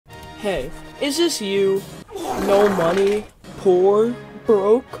Hey, is this you? No money, poor,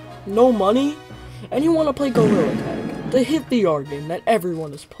 broke, no money, and you want to play Gorilla Tag, the hit VR game that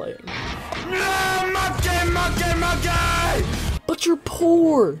everyone is playing. But you're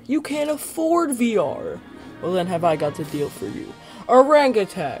poor, you can't afford VR. Well then have I got the deal for you.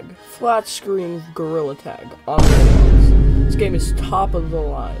 Orangutag, flat screen Gorilla Tag on Roblox. This game is top of the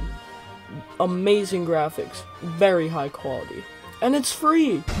line. Amazing graphics, very high quality. And it's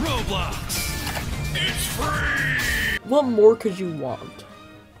free! Roblox! It's free! What more could you want?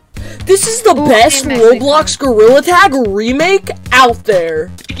 This is the best Roblox Gorilla Tag remake out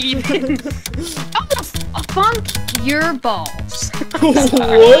there! Funk your balls.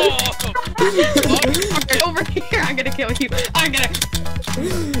 What? Over here, I'm gonna kill you.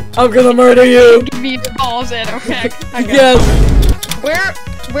 I'm gonna murder you! Give me your balls in, okay? Yes! Where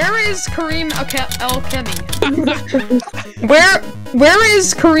is Kareem Al-Kemi? Where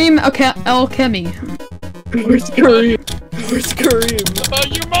is Kareem Al-Kemi? Where's Kareem? Where's Kareem?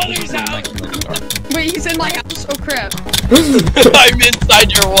 Your mother's house! Wait, he's in my house? Oh crap. I'm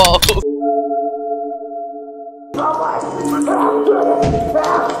inside your walls.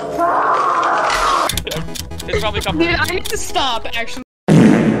 It's probably coming. Dude, I need to stop, actually.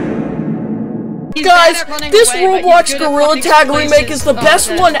 Guys, this Roblox Gorilla Tag remake is the best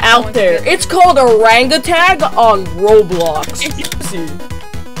one out there. It's called Orangutag on Roblox.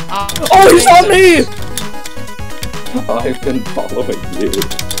 Oh, he's on me! I've been following you.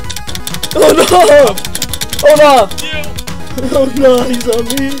 Oh no! Oh no! Oh no, he's on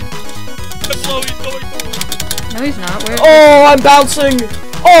me. No, he's not. Where? Oh, I'm bouncing!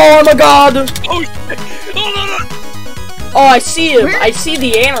 Oh my god! Oh shit! Oh no no! Oh, I see him. I see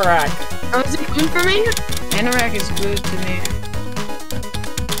the anorak. Oh, is he coming for me? Anorak is good to me.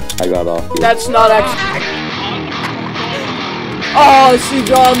 I got off you. That's not actually. Oh, I see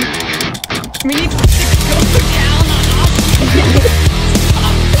John. We need to go down on us.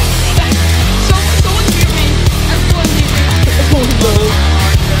 Someone mute me. Everyone mute me. Oh no.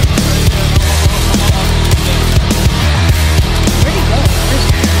 Where'd he go?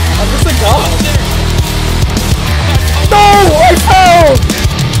 I'm just a god. No! I fell!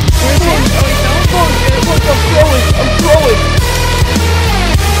 Where's he? Oh, he fell? Look, I'm throwing! I'm throwing!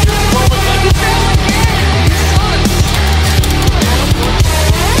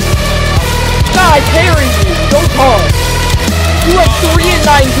 Nah, I parried you! Don't talk! You have 3 and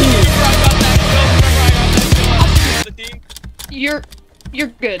 19!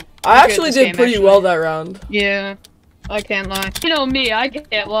 You're good. I actually did pretty well that round. Yeah. I can't lie. You know me, I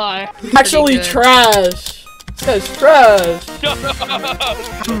can't lie. Actually trash! This guy's trash!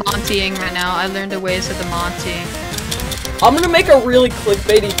 I'm Montying right now. I learned the ways of the Monty. I'm gonna make a really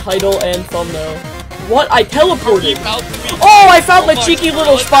clickbaity title and thumbnail. What? I teleported! Oh, I found the cheeky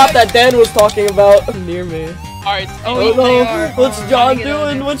little spot that Dan was talking about near me. Alright. Oh no! What's John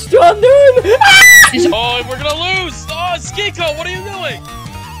doing? What's John doing? Oh, we're gonna lose! Oh, Skiko, what are you doing?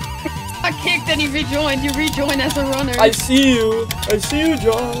 I kicked and he rejoined. You rejoined as a runner. I see you. I see you,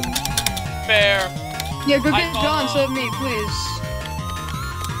 John. Fair. Yeah, go get John, save me, please.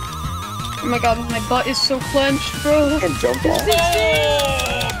 Oh my god, my butt is so clenched, bro. And jump off.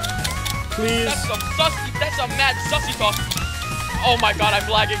 Oh! Please. That's some sussy, that's some mad sussy talk. Oh my god, I'm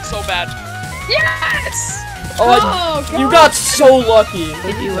lagging so bad. Yes! Oh, you got so lucky.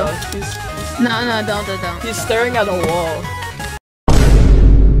 Did you? No, don't. He's staring at a wall.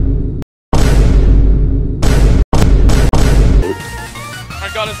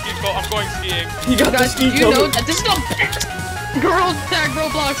 I got a ski coat, I'm going skiing. He got the ski You know that this is the best Gorilla Tag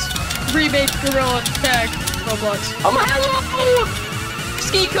Roblox remake Gorilla Tag Roblox. Hello!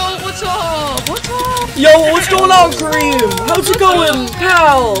 Ski coat, what's up? What's up? Yo, what's going on, Kareem? How's it going,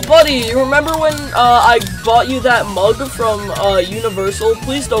 pal? Buddy, you remember when I bought you that mug from Universal?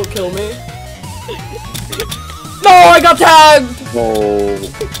 Please don't kill me. No, I got tagged! Whoa.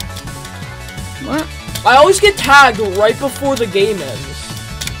 What? I always get tagged right before the game ends.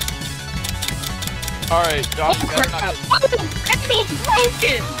 Alright, Josh, that's not good. It's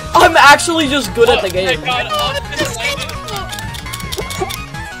broken! I'm actually just good at the game. Oh my god,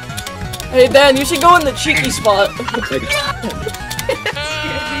 Hey Dan, you should go in the cheeky spot.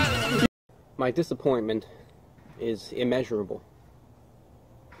 My disappointment is immeasurable.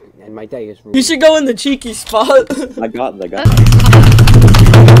 And my day is ruined. You should go in the cheeky spot. I got it. What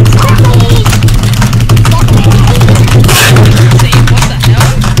the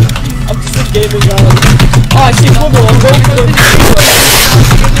hell? I'm just a gaming guy. Oh, I see Wibble. I'm going for the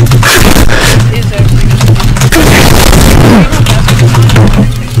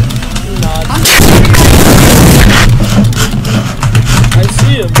I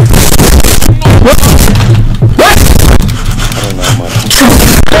see him.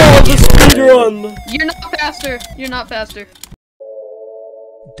 You're not faster. You're not faster.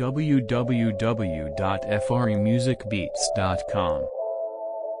 www.fremusicbeats.com.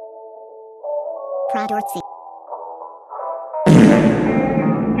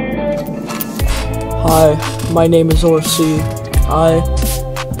 Hi, my name is Orsi. I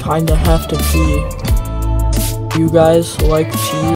kinda have to pee. You guys like pee?